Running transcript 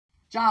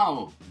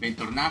Ciao,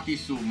 bentornati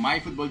su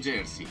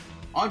MyJerseys.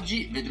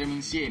 Oggi vedremo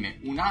insieme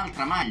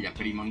un'altra maglia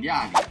per i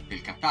mondiali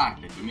del Qatar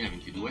del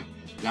 2022,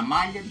 la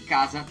maglia di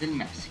casa del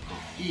Messico,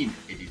 in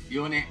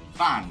edizione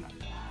Fan.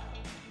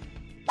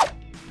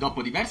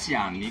 Dopo diversi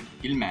anni,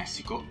 il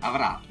Messico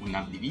avrà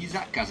una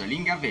divisa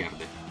casalinga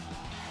verde.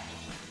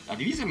 La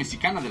divisa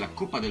messicana della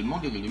Coppa del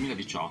Mondo del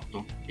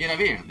 2018 era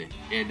verde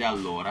ed è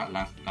allora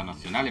la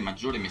nazionale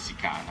maggiore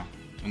messicana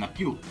non ha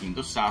più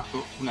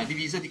indossato una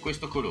divisa di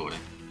questo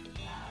colore.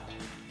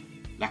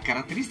 La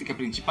caratteristica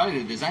principale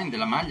del design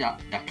della maglia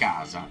da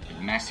casa del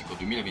Messico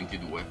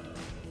 2022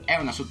 è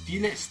una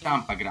sottile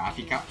stampa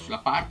grafica sulla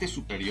parte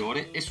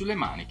superiore e sulle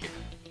maniche,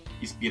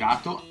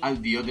 ispirato al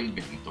dio del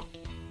vento.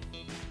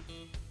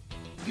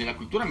 Nella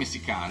cultura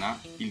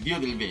messicana, il dio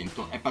del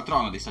vento è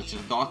patrono dei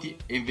sacerdoti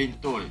e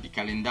inventore di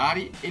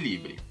calendari e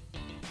libri.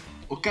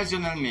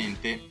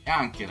 Occasionalmente è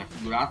anche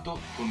raffigurato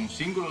con un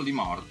simbolo di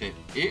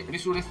morte e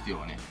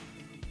risurrezione.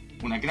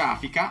 Una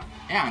grafica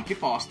è anche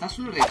posta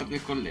sul retro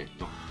del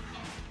colletto.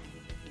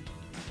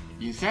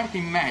 Gli inserti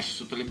in mesh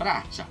sotto le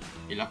braccia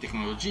e la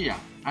tecnologia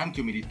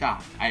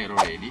anti-umidità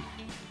Aero Ready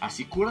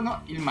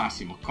assicurano il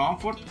massimo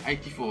comfort ai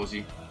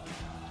tifosi.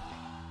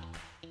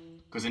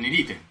 Cosa ne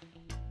dite?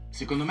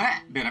 Secondo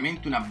me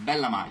veramente una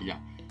bella maglia,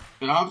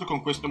 peraltro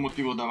con questo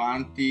motivo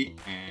davanti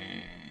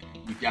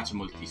mi piace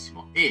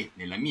moltissimo e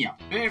nella mia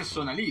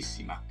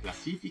personalissima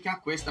classifica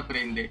questa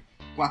prende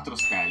 4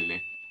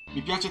 stelle.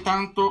 Mi piace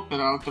tanto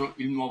peraltro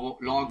il nuovo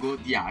logo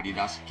di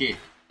Adidas che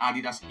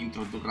Adidas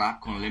introdurrà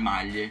con le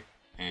maglie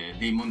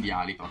dei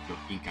mondiali proprio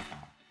in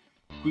Qatar.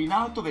 Qui in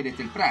alto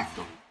vedete il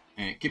prezzo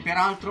che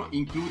peraltro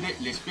include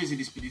le spese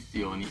di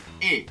spedizioni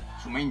e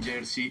su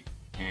MineJerseys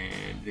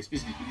le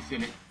spese di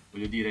spedizione,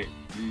 voglio dire,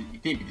 i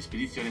tempi di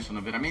spedizione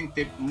sono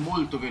veramente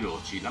molto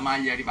veloci. La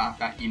maglia è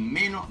arrivata in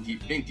meno di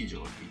 20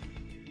 giorni.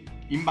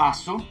 In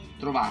basso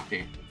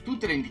trovate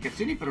tutte le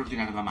indicazioni per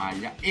ordinare la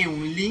maglia e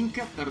un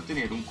link per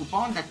ottenere un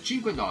coupon da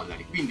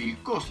 $5, quindi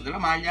il costo della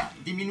maglia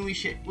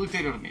diminuisce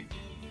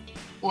ulteriormente.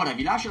 Ora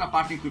vi lascio la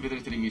parte in cui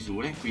vedrete le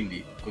misure,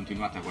 quindi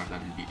continuate a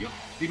guardare il video.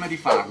 Prima di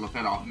farlo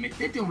però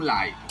mettete un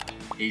like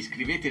e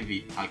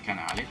iscrivetevi al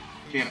canale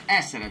per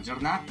essere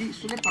aggiornati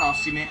sulle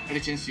prossime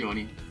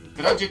recensioni.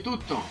 Per oggi è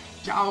tutto,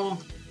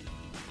 ciao!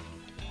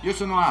 Io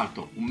sono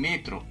alto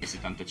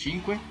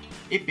 1,75 m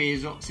e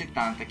peso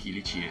 70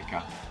 kg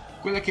circa.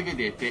 Quella che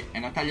vedete è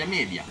una taglia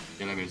media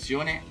della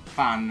versione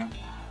Fan.